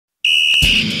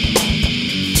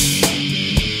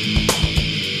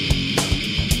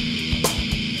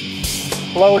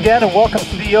Hello again and welcome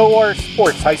to the OR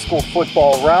Sports High School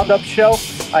Football Roundup Show.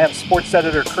 I am sports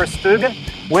editor Chris Dugan.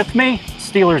 With me,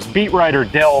 Steelers beat writer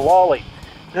Dale Lolley.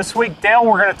 This week, Dale,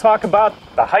 we're going to talk about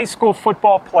the high school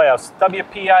football playoffs,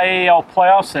 WPIAL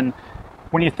playoffs. And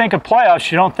when you think of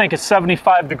playoffs, you don't think of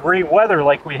 75-degree weather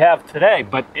like we have today.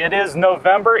 But it is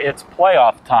November. It's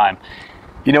playoff time.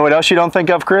 You know what else you don't think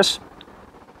of, Chris?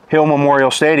 Hill Memorial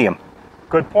Stadium.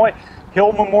 Good point.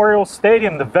 Hill Memorial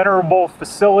Stadium, the venerable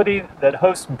facility that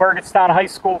hosts Burgettstown High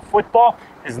School football,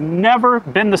 has never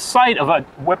been the site of a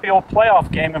WPIAL playoff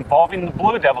game involving the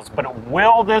Blue Devils, but it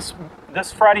will this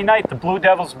Friday night. The Blue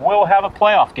Devils will have a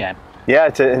playoff game. Yeah,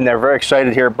 and they're very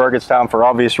excited here at Burgettstown for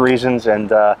obvious reasons, and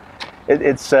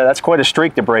that's quite a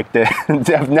streak to break.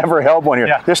 They've never held one here.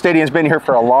 Yeah. This stadium's been here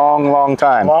for a long, long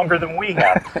time. Longer than we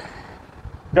have.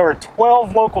 There are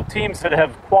 12 local teams that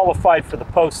have qualified for the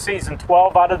postseason.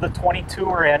 12 out of the 22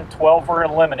 are in, 12 were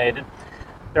eliminated.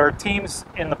 There are teams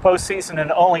in the postseason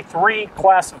in only 3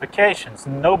 classifications.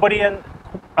 Nobody in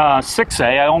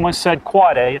 6A, I almost said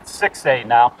Quad A, it's 6A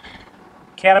now.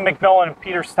 Cannon-McMillan and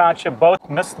Peters Township both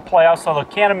missed the playoffs, although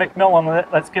Cannon-McMillan,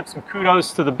 let's give some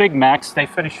kudos to the Big Macs. They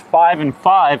finished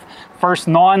 5-5, first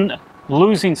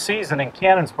non-losing season in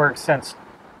Cannonsburg since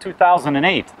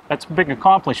 2008. That's a big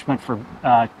accomplishment for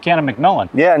Cannon-McMillan.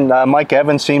 Yeah, and Mike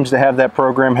Evans seems to have that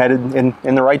program headed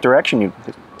in the right direction.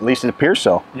 At least it appears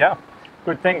so. Yeah,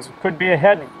 good things could be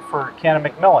ahead for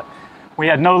Cannon-McMillan. We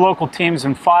had no local teams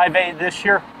in 5A this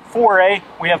year. 4A,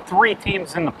 we have 3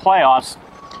 teams in the playoffs.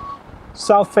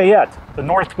 South Fayette, the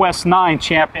Northwest 9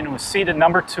 champion, was seeded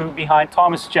number 2 behind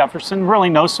Thomas Jefferson. Really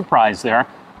no surprise there.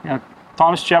 You know,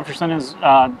 Thomas Jefferson is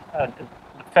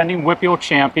defending WPIAL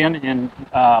champion in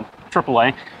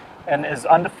AAA and is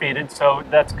undefeated, so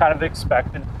that's kind of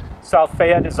expected. South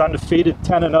Fayette is undefeated,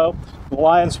 10-0. The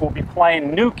Lions will be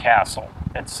playing Newcastle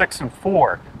at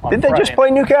 6-4. Did they just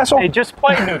play Newcastle? They just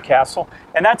played Newcastle,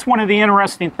 and that's one of the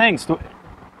interesting things.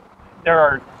 There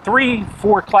are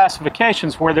 3-4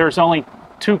 classifications where there's only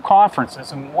 2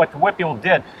 conferences, and what the WPIAL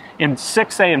did in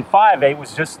 6A and 5A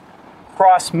was just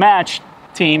cross-match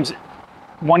teams,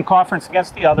 one conference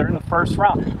against the other in the first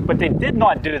round. But they did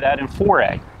not do that in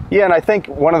 4A. Yeah, and I think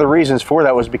one of the reasons for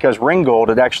that was because Ringgold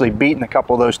had actually beaten a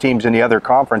couple of those teams in the other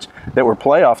conference that were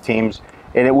playoff teams,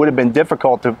 and it would have been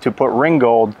difficult to put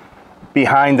Ringgold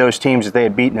behind those teams that they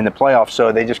had beaten in the playoffs,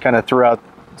 so they just kind of threw out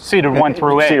seeded 1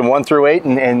 through 8. Seeded 1 through 8,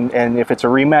 and if it's a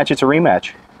rematch, it's a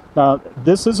rematch. Now,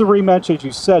 this is a rematch, as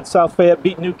you said. South Fayette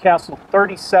beat Newcastle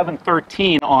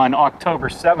 37-13 on October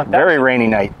 7th. Very rainy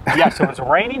night. Yes, it was a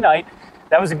rainy night.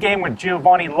 That was a game where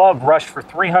Giovanni Love rushed for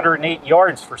 308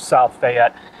 yards for South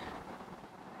Fayette.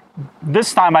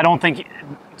 This time, I don't think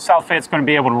South Fayette's going to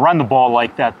be able to run the ball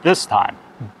like that this time.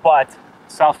 But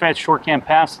South Fayette sure can't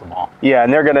pass the ball. Yeah,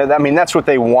 and they're going to, I mean, that's what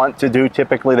they want to do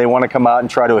typically. They want to come out and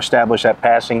try to establish that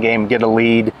passing game, get a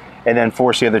lead, and then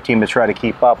force the other team to try to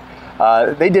keep up.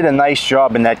 They did a nice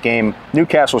job in that game.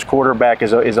 Newcastle's quarterback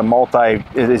is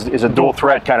a dual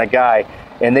threat kind of guy,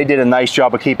 and they did a nice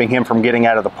job of keeping him from getting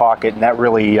out of the pocket, and that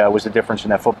really was the difference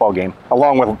in that football game,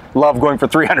 along with Love going for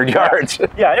 300 yards.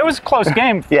 Yeah, it was a close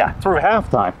game yeah. through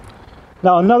halftime.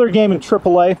 Now, another game in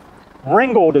AAA.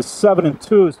 Ringgold is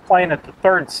 7-2, is playing at the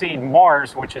 3rd seed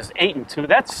Mars, which is 8-2.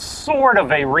 That's sort of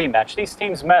a rematch. These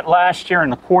teams met last year in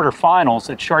the quarterfinals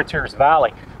at Chartiers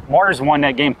Valley. Mars won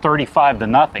that game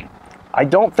 35-0. I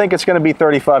don't think it's going to be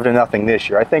 35-0 this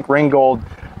year. I think Ringgold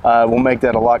will make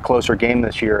that a lot closer game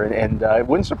this year, and it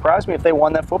wouldn't surprise me if they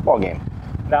won that football game.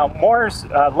 Now, Mars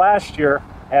last year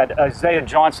had Isaiah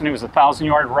Johnson, who was a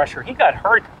 1,000-yard rusher. He got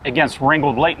hurt against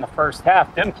Ringgold late in the first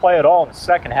half, didn't play at all in the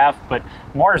second half, but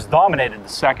Mars dominated the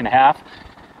second half.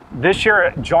 This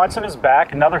year, Johnson is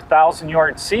back, another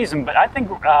 1,000-yard season, but I think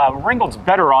Ringgold's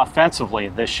better offensively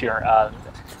this year.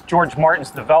 George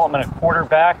Martin's development at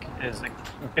quarterback is a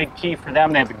big key for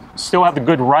them. They still have the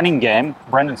good running game.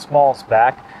 Brendan Small's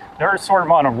back. They're sort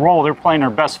of on a roll. They're playing their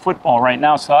best football right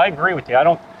now, so I agree with you. I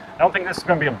don't think this is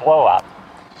going to be a blowout.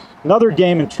 Another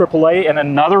game in AAA and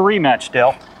another rematch,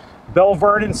 Dale. Belle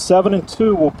Vernon,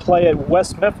 7-2, will play at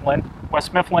West Mifflin.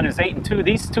 West Mifflin is 8-2.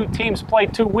 These 2 teams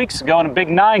played 2 weeks ago in a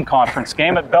Big 9 conference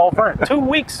game at Belle Vernon. 2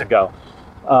 weeks ago.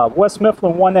 West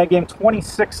Mifflin won that game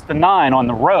 26-9 on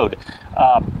the road.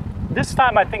 This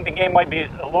time, I think the game might be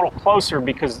a little closer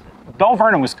because Belle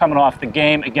Vernon was coming off the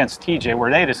game against TJ where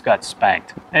they just got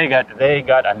spanked. They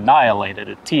got annihilated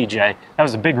at TJ. That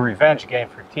was a big revenge game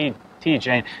for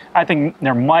TJ. I think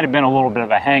there might have been a little bit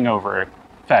of a hangover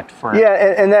effect for it.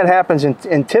 Yeah, and that happens.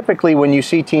 And typically when you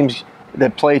see teams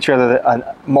that play each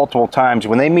other multiple times,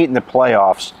 when they meet in the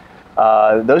playoffs,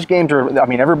 Those games are, I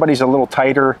mean, everybody's a little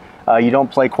tighter. You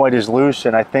don't play quite as loose,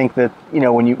 and I think that, you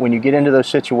know, when you get into those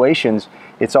situations,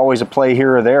 it's always a play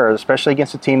here or there, especially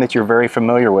against a team that you're very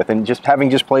familiar with. And just having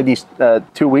just played these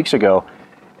 2 weeks ago,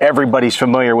 everybody's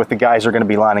familiar with the guys they're going to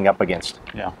be lining up against.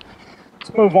 Yeah.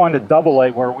 Let's move on to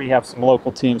Double-A, where we have some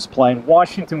local teams playing.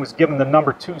 Washington was given the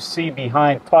number 2 seed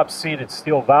behind top-seeded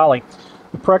Steel Valley.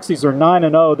 The Prexies are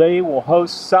 9-0. They will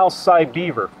host South Side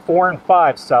Beaver,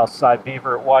 4-5 South Side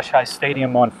Beaver at Wash High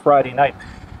Stadium on Friday night.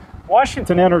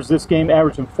 Washington enters this game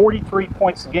averaging 43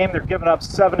 points a game. They're giving up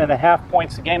 7.5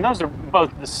 points a game. Those are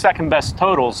both the second best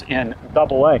totals in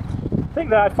Double-A. The thing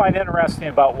that I find interesting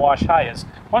about Wash High is,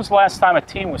 when's the last time a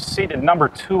team was seeded number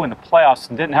 2 in the playoffs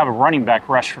and didn't have a running back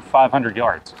rush for 500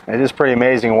 yards? It is pretty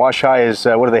amazing. Wash High is,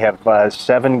 what do they have,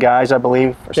 7 guys, I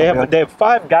believe? Or they have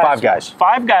 5 guys. 5 guys.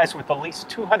 5 guys with at least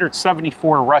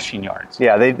 274 rushing yards.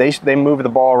 Yeah, they move the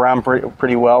ball around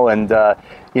pretty well, and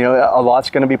you know, a lot's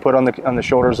going to be put on the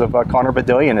shoulders of Connor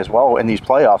Badillion as well in these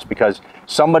playoffs, because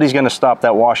somebody's going to stop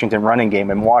that Washington running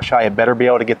game, and Wash High had better be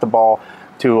able to get the ball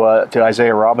to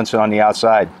Isaiah Robinson on the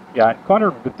outside. Yeah, Connor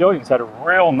Badillion's had a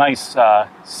real nice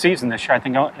season this year. I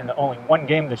think in only one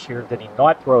game this year did he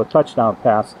not throw a touchdown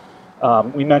pass.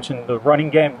 We mentioned the running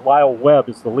game. Lyle Webb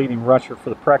is the leading rusher for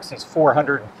the Prexies,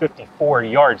 454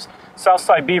 yards.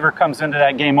 Southside Beaver comes into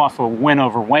that game off a win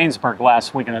over Waynesburg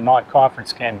last week in a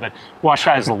non-conference game, but Wash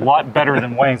High is a lot better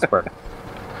than Waynesburg.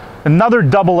 Another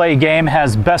Double-A game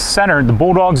has Beth-Center. The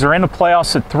Bulldogs are in the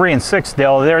playoffs at 3-6,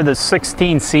 Dale. They're the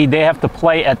 16 seed. They have to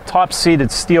play at top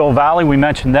seeded Steel Valley. We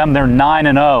mentioned them. They're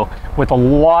 9-0 with a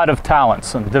lot of talent,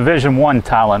 some Division I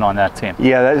talent on that team.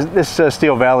 Yeah, this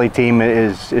Steel Valley team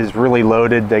is really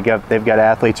loaded. They've got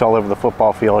athletes all over the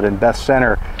football field, and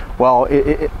Beth-Center, well,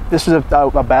 this is a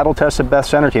battle-tested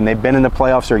Beth-Center team. They've been in the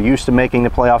playoffs. They're used to making the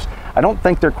playoffs. I don't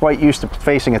think they're quite used to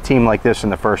facing a team like this in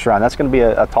the first round. That's going to be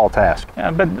a tall task.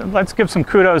 Yeah, but let's give some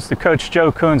kudos to Coach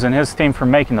Joe Coons and his team for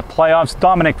making the playoffs.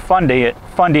 Dominic Fundy,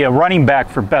 a running back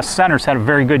for Beth-Center's, had a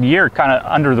very good year, kind of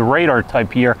under the radar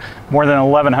type year, more than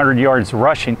 1,100 yards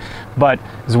rushing. But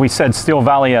as we said, Steel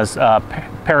Valley has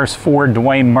Paris Ford,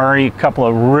 Dwayne Murray, a couple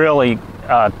of really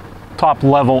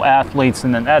top-level athletes,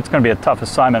 and then that's going to be a tough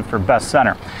assignment for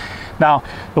Beth-Center. Now,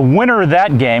 the winner of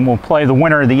that game will play the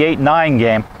winner of the 8-9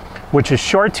 game, which is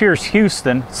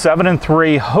Chartiers-Houston,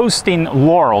 7-3, hosting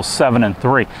Laurel,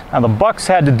 7-3. Now, the Bucks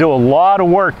had to do a lot of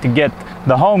work to get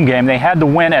the home game. They had to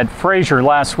win at Fraser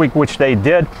last week, which they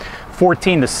did,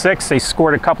 14-6. They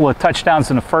scored a couple of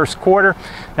touchdowns in the first quarter,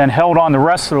 then held on the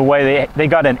rest of the way. They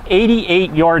got an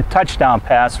 88-yard touchdown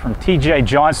pass from T.J.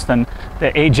 Johnston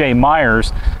to A.J.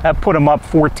 Myers. That put them up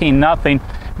 14-0.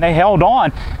 They held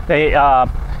on. They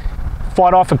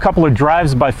fought off a couple of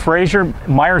drives by Fraser.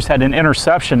 Myers had an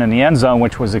interception in the end zone,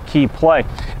 which was a key play.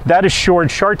 That assured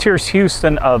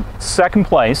Chartiers-Houston of second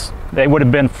place. They would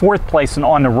have been fourth place and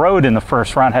on the road in the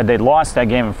first round had they lost that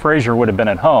game, and Fraser would have been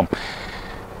at home.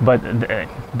 But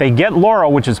they get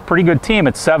Laurel, which is a pretty good team,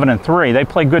 at 7-3. They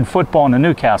play good football in the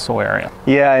Newcastle area.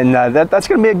 Yeah, and that's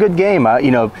going to be a good game. You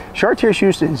know,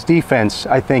 Chartiers-Houston's defense,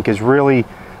 I think, is really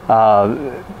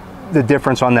the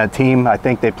difference on that team. I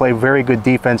think they play very good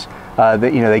defense.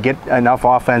 They get enough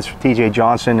offense. T.J.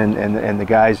 Johnson and the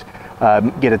guys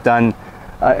get it done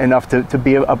enough to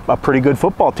be a pretty good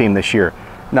football team this year.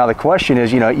 Now the question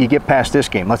is, you get past this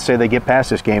game. Let's say they get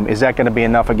past this game. Is that going to be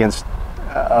enough against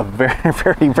a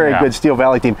very good Steel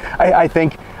Valley team? I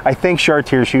think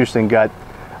Chartiers-Houston got.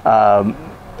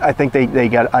 I think they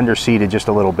got underseeded just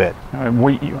a little bit.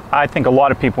 I think a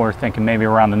lot of people are thinking maybe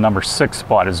around the number 6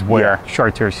 spot is where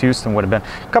Chartiers-Houston would have been.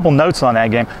 A couple notes on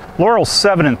that game. Laurel's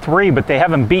 7-3, but they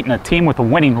haven't beaten a team with a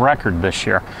winning record this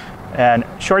year. And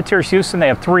Chartiers-Houston, they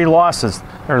have 3 losses.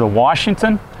 They're the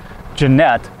Washington,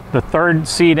 Jeanette, the 3rd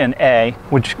seed in A,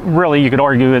 which really you could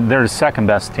argue that they're the 2nd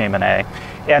best team in A.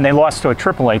 And they lost to a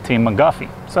AAA team, McGuffey.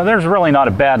 So there's really not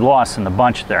a bad loss in the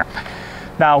bunch there.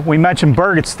 Now, we mentioned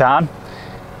Burgettstown.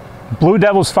 Blue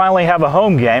Devils finally have a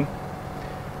home game.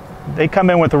 They come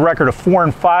in with a record of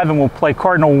 4-5 and will play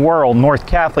Cardinal Wuerl North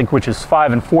Catholic, which is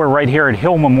 5-4, right here at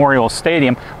Hill Memorial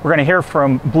Stadium. We're going to hear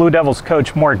from Blue Devils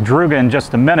coach Mark Druga in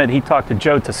just a minute. He talked to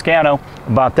Joe Tuscano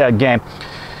about that game.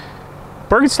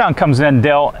 Burgettstown comes in,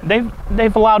 Dale.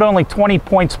 They've allowed only 20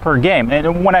 points per game,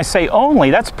 and when I say only,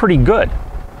 that's pretty good.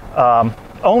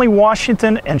 only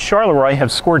Washington and Charleroi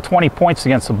have scored 20 points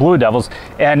against the Blue Devils.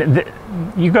 And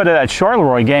you go to that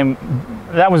Charleroi game,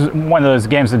 that was one of those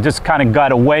games that just kind of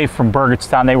got away from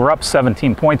Burgettstown. They were up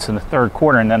 17 points in the third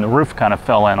quarter, and then the roof kind of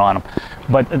fell in on them.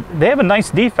 But they have a nice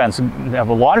defense. They have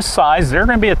a lot of size. They're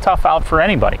going to be a tough out for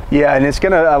anybody. Yeah, and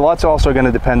a lot's also going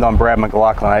to depend on Brad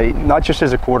McLaughlin. Not just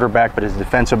as a quarterback, but as a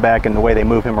defensive back and the way they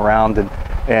move him around.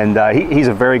 And he's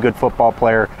a very good football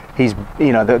player. He's,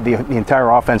 the entire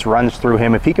offense runs through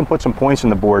him. If he can put some points on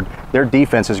the board, their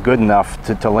defense is good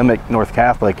enough to limit North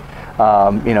Catholic.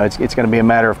 It's going to be a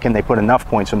matter of can they put enough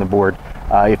points on the board.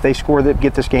 If they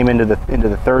get this game into the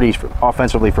 30s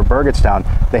offensively for Burgettstown,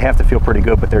 they have to feel pretty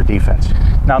good with their defense.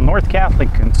 Now North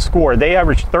Catholic can score. They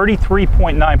average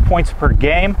 33.9 points per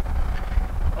game.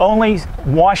 Only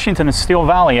Washington and Steel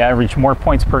Valley average more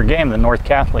points per game than North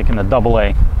Catholic in the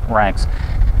AA ranks.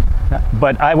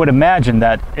 But I would imagine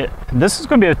that this is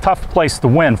going to be a tough place to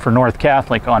win for North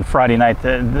Catholic on Friday night.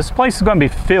 This place is going to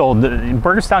be filled. The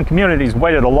Burgettstown community's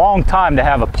waited a long time to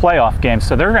have a playoff game,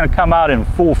 so they're going to come out in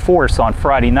full force on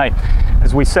Friday night.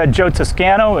 As we said, Joe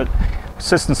Tuscano,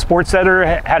 assistant sports editor,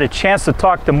 had a chance to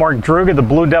talk to Mark Druga, the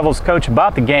Blue Devils coach,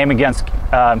 about the game against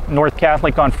North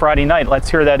Catholic on Friday night. Let's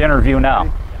hear that interview now.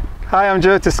 Hi, I'm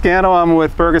Joe Tuscano. I'm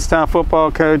with Burgettstown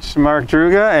football coach Mark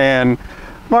Druga. And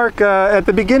Mark, at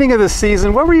the beginning of the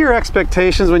season, what were your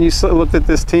expectations when you looked at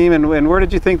this team, and where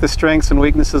did you think the strengths and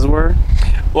weaknesses were?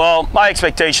 Well, my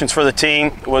expectations for the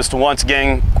team was to once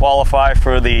again qualify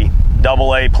for the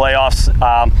AA playoffs.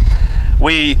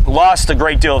 We lost a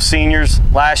great deal of seniors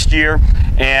last year,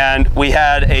 and we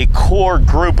had a core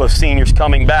group of seniors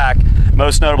coming back,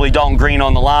 most notably Dalton Green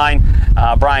on the line,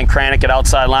 Brian Kranick at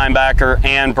outside linebacker,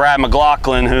 and Brad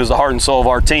McLaughlin, who's the heart and soul of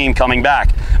our team, coming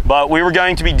back. But we were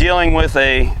going to be dealing with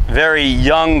a very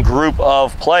young group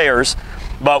of players,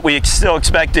 but we still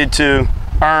expected to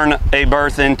earn a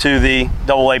berth into the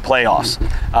AA playoffs.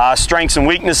 Strengths and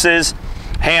weaknesses,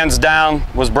 hands down,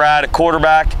 was Brad at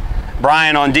quarterback,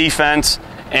 Brian on defense,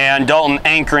 and Dalton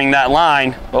anchoring that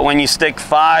line. But when you stick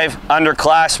 5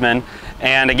 underclassmen,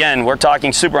 and again, we're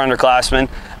talking super underclassmen,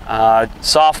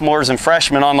 sophomores and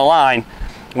freshmen on the line,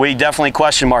 we definitely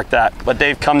question mark that. But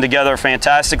they've come together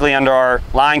fantastically under our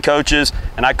line coaches,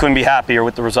 and I couldn't be happier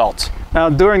with the results. Now,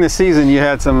 during the season, you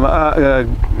had some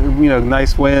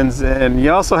nice wins, and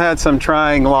you also had some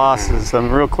trying losses,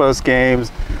 some real close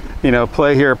games,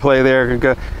 play here, play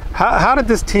there. How did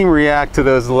this team react to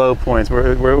those low points?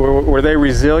 Were they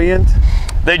resilient?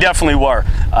 They definitely were.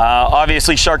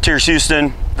 Obviously,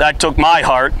 Chartiers-Houston, that took my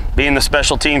heart, being the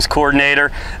special teams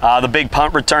coordinator. The big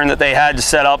punt return that they had to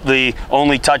set up the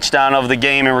only touchdown of the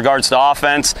game in regards to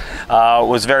offense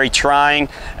was very trying.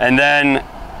 And then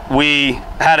we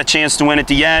had a chance to win at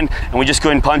the end, and we just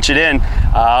couldn't punch it in.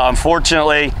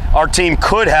 Unfortunately, our team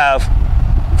could have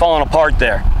fallen apart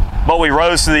there. But we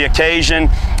rose to the occasion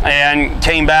and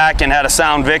came back and had a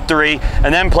sound victory,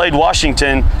 and then played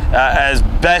Washington as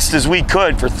best as we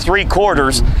could for 3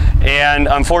 quarters, and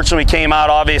unfortunately came out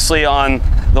obviously on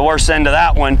the worst end of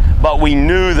that one, but we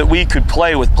knew that we could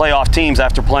play with playoff teams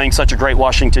after playing such a great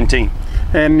Washington team.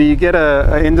 And you get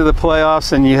into the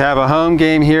playoffs, and you have a home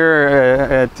game here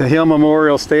at Hill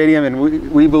Memorial Stadium,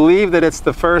 and we believe that it's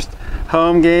the first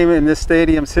home game in this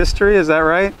stadium's history. Is that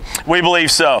right? We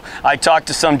believe so. I talked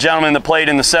to some gentlemen that played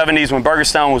in the 70s when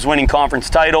Burgettstown was winning conference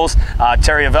titles,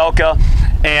 Terry Avella,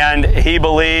 and he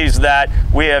believes that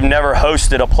we have never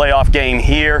hosted a playoff game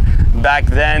here. Back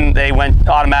then, they went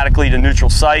automatically to neutral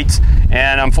sites,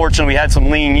 and unfortunately, we had some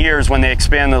lean years when they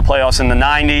expanded the playoffs in the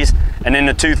 90s, and in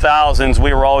the 2000s,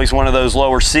 we were always one of those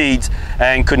lower seeds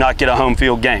and could not get a home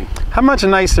field game. How much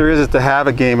nicer is it to have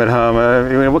a game at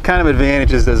home? What kind of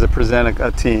advantages does it present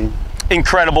a team?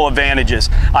 Incredible advantages.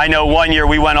 I know one year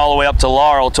we went all the way up to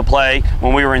Laurel to play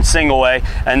when we were in single way,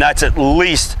 and that's at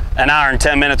least an hour and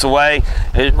 10 minutes away.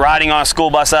 Riding on a school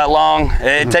bus that long,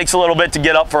 it takes a little bit to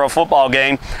get up for a football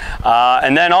game.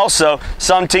 And then also,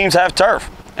 some teams have turf,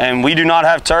 and we do not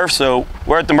have turf, so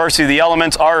we're at the mercy of the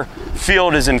elements. Our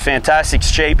field is in fantastic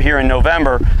shape here in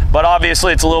November, but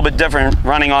obviously it's a little bit different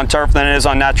running on turf than it is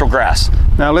on natural grass.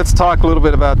 Now let's talk a little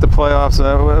bit about the playoffs.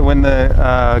 When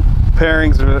the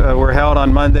pairings were held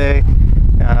on Monday,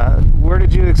 where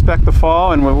did you expect to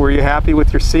fall, and were you happy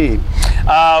with your seed?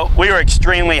 We were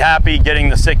extremely happy getting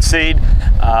the 6th seed.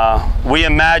 We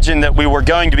imagined that we were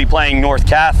going to be playing North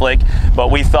Catholic, but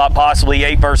we thought possibly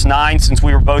 8 versus 9, since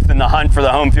we were both in the hunt for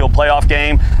the home field playoff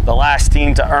game, the last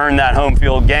team to earn that home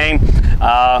field game.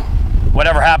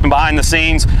 Whatever happened behind the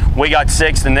scenes, we got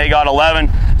 6th and they got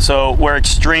 11, so we're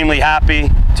extremely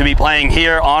happy to be playing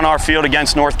here on our field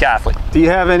against North Catholic. Do you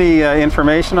have any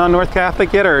information on North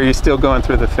Catholic yet, or are you still going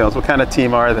through the films? What kind of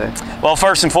team are they? Well,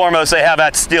 first and foremost, they have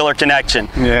that Steeler connection.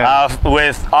 Yeah.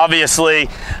 With obviously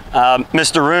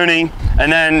Mr. Rooney,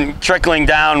 and then trickling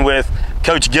down with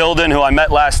Coach Gilden, who I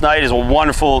met last night, is a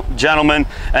wonderful gentleman,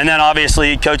 and then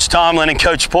obviously Coach Tomlin and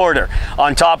Coach Porter.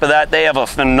 On top of that, they have a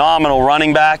phenomenal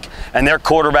running back, and their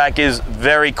quarterback is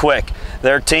very quick.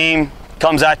 Their team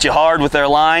comes at you hard with their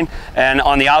line, and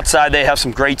on the outside they have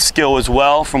some great skill as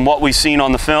well from what we've seen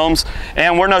on the films.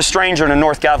 And we're no stranger to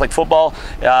North Catholic football.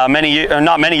 Not many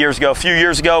years ago, a few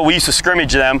years ago, we used to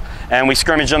scrimmage them, and we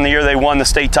scrimmaged them the year they won the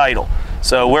state title.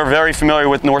 So we're very familiar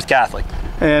with North Catholic.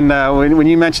 And when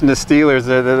you mentioned the Steelers,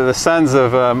 the sons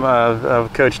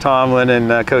of Coach Tomlin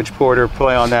and Coach Porter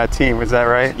play on that team, is that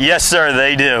right? Yes, sir,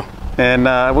 they do. And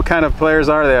what kind of players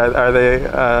are they? Are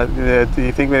they? Do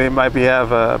you think they might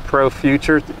have a pro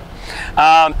future?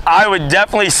 I would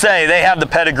definitely say they have the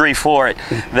pedigree for it.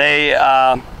 They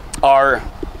are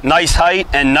nice height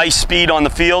and nice speed on the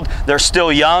field. They're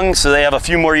still young, so they have a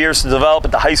few more years to develop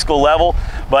at the high school level,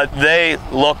 but they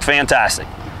look fantastic.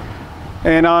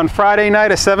 And on Friday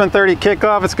night, a 7:30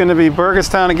 kickoff, it's going to be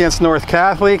Burgettstown against North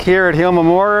Catholic here at Hill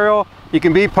Memorial. You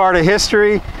can be part of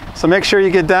history, so make sure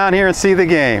you get down here and see the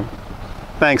game.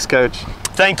 Thanks, Coach.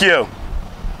 Thank you.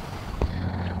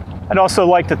 I'd also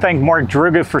like to thank Mark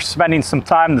Druga for spending some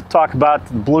time to talk about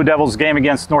the Blue Devils game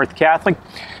against North Catholic.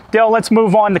 Dale, let's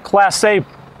move on to Class A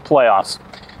playoffs.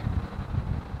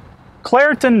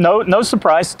 Clairton, no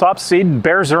surprise, top seed.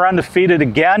 Bears are undefeated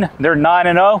again. They're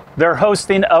 9-0. They're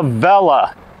hosting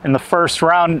Avella in the first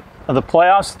round of the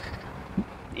playoffs.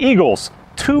 Eagles,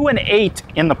 2-8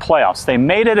 in the playoffs. They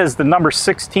made it as the number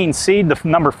 16 seed, the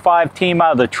number 5 team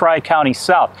out of the Tri-County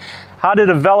South. How did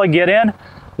Avella get in?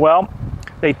 Well,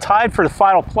 they tied for the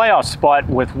final playoff spot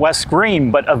with West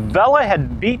Green, but Avella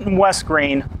had beaten West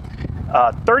Green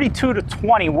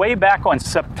 32-20 way back on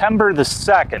September the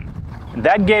 2nd.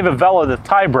 That gave Avella the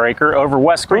tiebreaker over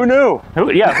West Green. Who knew?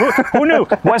 Who knew?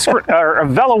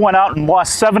 Avella went out and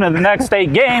lost 7 of the next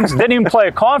 8 games. Didn't even play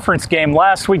a conference game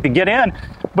last week to get in.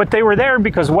 But they were there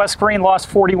because West Green lost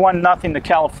 41-0 to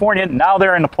California. Now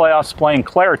they're in the playoffs playing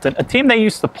Clairton, a team they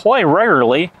used to play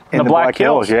regularly in the Black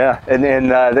Hills. Yeah,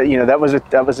 and that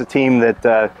was a team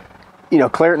that.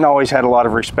 Clairton always had a lot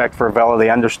of respect for Avella. They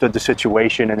understood the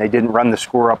situation, and they didn't run the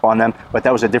score up on them. But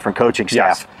that was a different coaching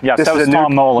staff. Yes, that was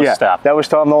Tom Nola's staff. That was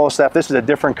Tom Nola's staff. This is a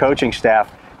different coaching staff,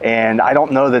 and I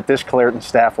don't know that this Clairton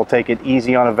staff will take it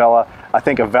easy on Avella. I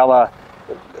think Avella,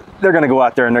 they're going to go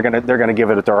out there and they're going to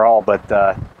give it their all, but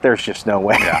there's just no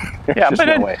way.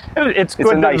 It's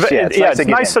good.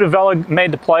 Nice that Avella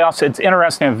made the playoffs. It's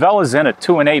interesting. Avella's in at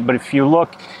 2-8, but if you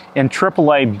look in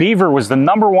AAA, Beaver was the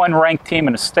number 1 ranked team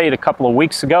in the state a couple of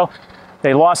weeks ago.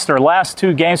 They lost their last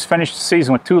 2 games, finished the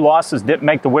season with 2 losses, didn't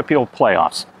make the Whitfield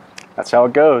playoffs. That's how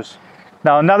it goes.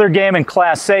 Now another game in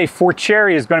Class A, Fort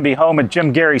Cherry is going to be home at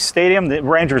Jim Gary Stadium. The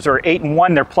Rangers are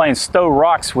 8-1. They're playing Sto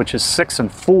Rox, which is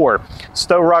 6-4.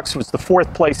 Sto Rox was the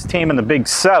 4th place team in the Big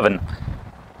 7.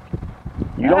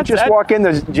 You don't just walk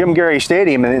into Jim Gary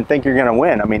Stadium and think you're going to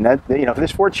win. I mean,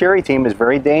 this Fort Cherry team is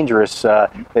very dangerous.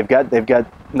 They've got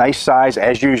nice size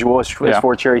as usual, as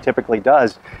Fort Cherry typically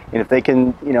does. And if they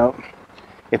can, get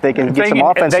some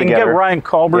offense together, they can get Ryan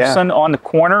Culberson on the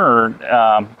corner,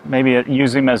 or maybe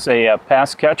use him as a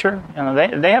pass catcher.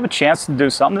 They have a chance to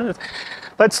do something.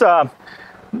 Let's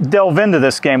delve into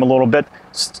this game a little bit.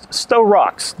 Sto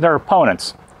Rox, their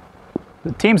opponents,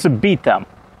 the teams that beat them,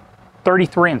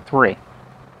 33-3.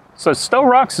 So Sto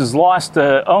Rox has lost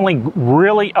only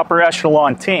really upper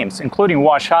echelon teams, including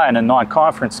Wash High in a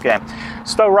non-conference game.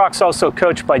 Sto Rox also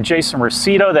coached by Jason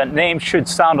Rosito. That name should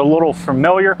sound a little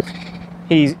familiar.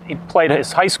 He played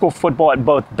his high school football at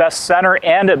both Beth-Center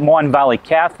and at Mon Valley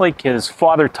Catholic. His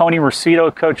father, Tony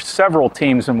Rosito, coached several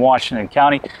teams in Washington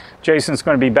County. Jason's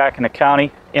going to be back in the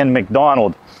county in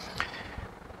McDonald.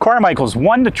 Carmichaels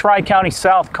won the Tri-County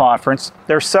South Conference.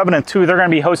 They're 7-2. They're going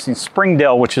to be hosting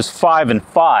Springdale, which is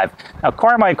 5-5. Now,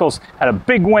 Carmichaels had a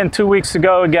big win 2 weeks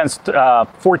ago against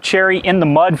Fort Cherry in the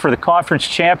mud for the conference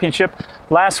championship.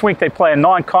 Last week, they play a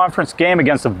non-conference game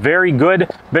against a very good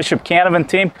Bishop Canevin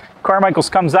team. Carmichaels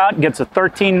comes out and gets a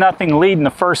 13-0 lead in the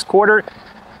first quarter.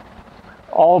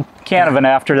 All Canevin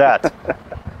after that.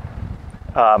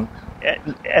 It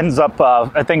ends up,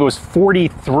 I think it was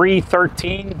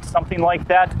 43-13, something like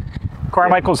that.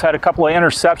 Carmichaels had a couple of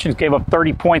interceptions, gave up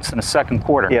 30 points in the second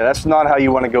quarter. Yeah, that's not how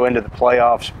you want to go into the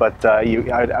playoffs, but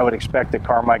I would expect that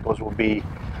Carmichaels will be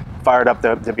fired up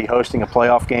to be hosting a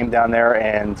playoff game down there.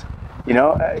 And,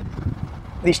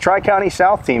 these Tri-County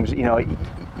South teams,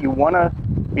 you want to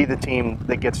be the team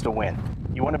that gets to win.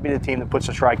 You want to be the team that puts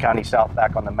the Tri-County South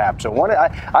back on the map. So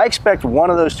I expect one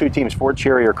of those two teams, Fort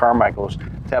Cherry or Carmichaels,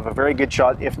 to have a very good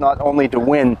shot, if not only to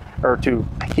win or to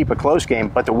keep a close game,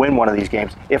 but to win one of these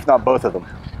games, if not both of them.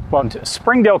 Well,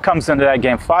 Springdale comes into that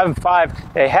game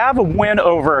 5-5. They have a win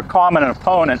over a common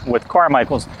opponent with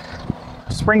Carmichaels.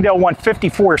 Springdale won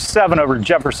 54-7 over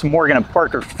Jefferson Morgan and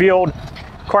Parker Field.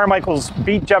 Carmichaels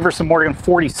beat Jefferson Morgan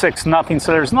 46-0,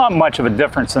 so there's not much of a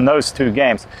difference in those two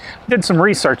games. Did some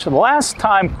research. The last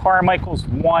time Carmichaels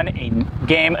won a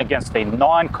game against a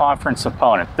non-conference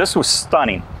opponent, this was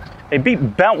stunning. They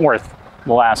beat Bentworth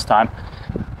the last time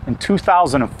in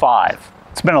 2005.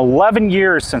 It's been 11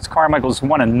 years since Carmichaels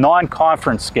won a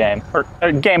non-conference game, or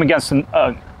a game against an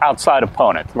outside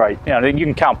opponent. Right. You know, you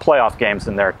can count playoff games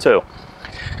in there too.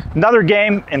 Another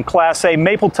game in Class A,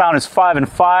 Mapletown is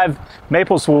 5-5.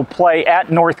 Maples will play at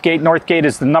Northgate. Northgate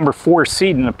is the number 4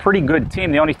 seed and a pretty good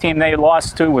team. The only team they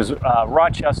lost to was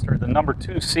Rochester, the number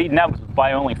 2 seed, and that was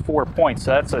by only 4 points.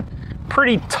 So that's a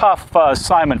pretty tough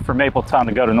assignment for Mapletown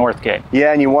to go to Northgate.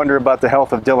 Yeah, and you wonder about the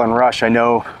health of Dylan Rush. I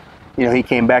know, you know, he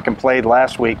came back and played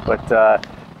last week, but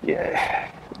yeah,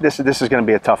 this is going to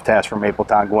be a tough task for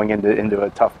Mapletown going into a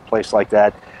tough place like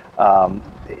that.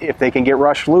 If they can get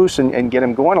Rush loose and get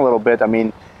him going a little bit, I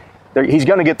mean, he's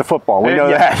going to get the football. We know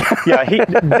that. Yeah,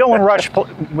 Dylan Rush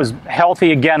was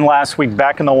healthy again last week,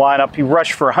 back in the lineup. He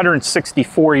rushed for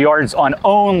 164 yards on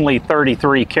only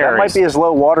 33 carries. That might be his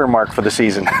low water mark for the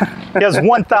season. He has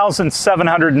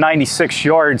 1,796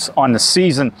 yards on the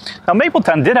season. Now,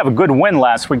 Mapletown did have a good win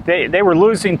last week. They were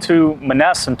losing to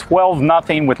Monessen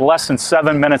 12-0 with less than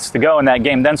 7 minutes to go in that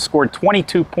game, then scored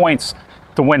 22 points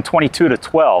to win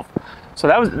 22-12. So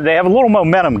they have a little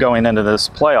momentum going into this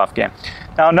playoff game.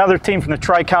 Now, another team from the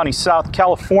Tri-County South,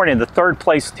 California, the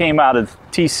third-place team out of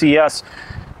TCS.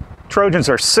 Trojans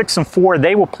are 6-4.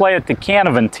 They will play at the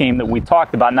Canevin team that we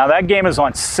talked about. Now, that game is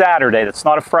on Saturday. That's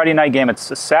not a Friday night game.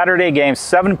 It's a Saturday game,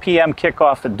 7 p.m.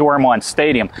 kickoff at Dormont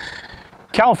Stadium.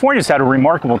 California's had a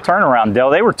remarkable turnaround, Dale.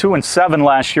 They were 2-7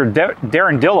 last year.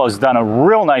 Darren Dillo's done a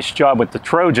real nice job with the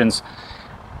Trojans.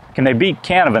 Can they beat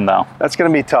Canevin, though? That's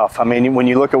going to be tough. I mean, when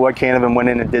you look at what Canevin went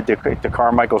in and did to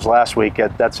Carmichaels last week,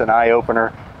 that's an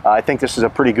eye-opener. I think this is a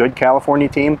pretty good California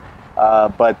team,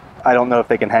 but I don't know if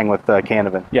they can hang with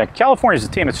Canevin. Yeah, California's a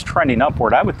team that's trending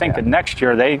upward. I would think that next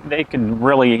year they could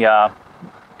really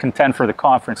contend for the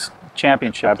conference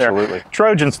championship. Absolutely. There.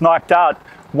 Trojans knocked out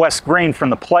West Green from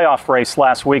the playoff race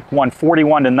last week, won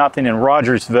 41-0 in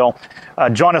Rogersville.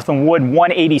 Jonathan Wood,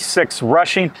 186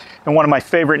 rushing. And one of my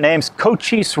favorite names,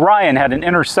 Cochise Ryan, had an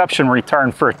interception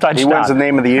return for a touchdown. He wins the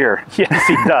name of the year. Yes,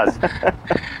 he does.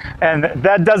 And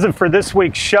that does it for this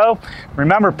week's show.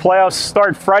 Remember, playoffs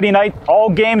start Friday night. All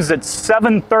games at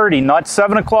 7:30, not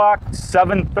 7 o'clock,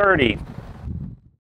 7:30.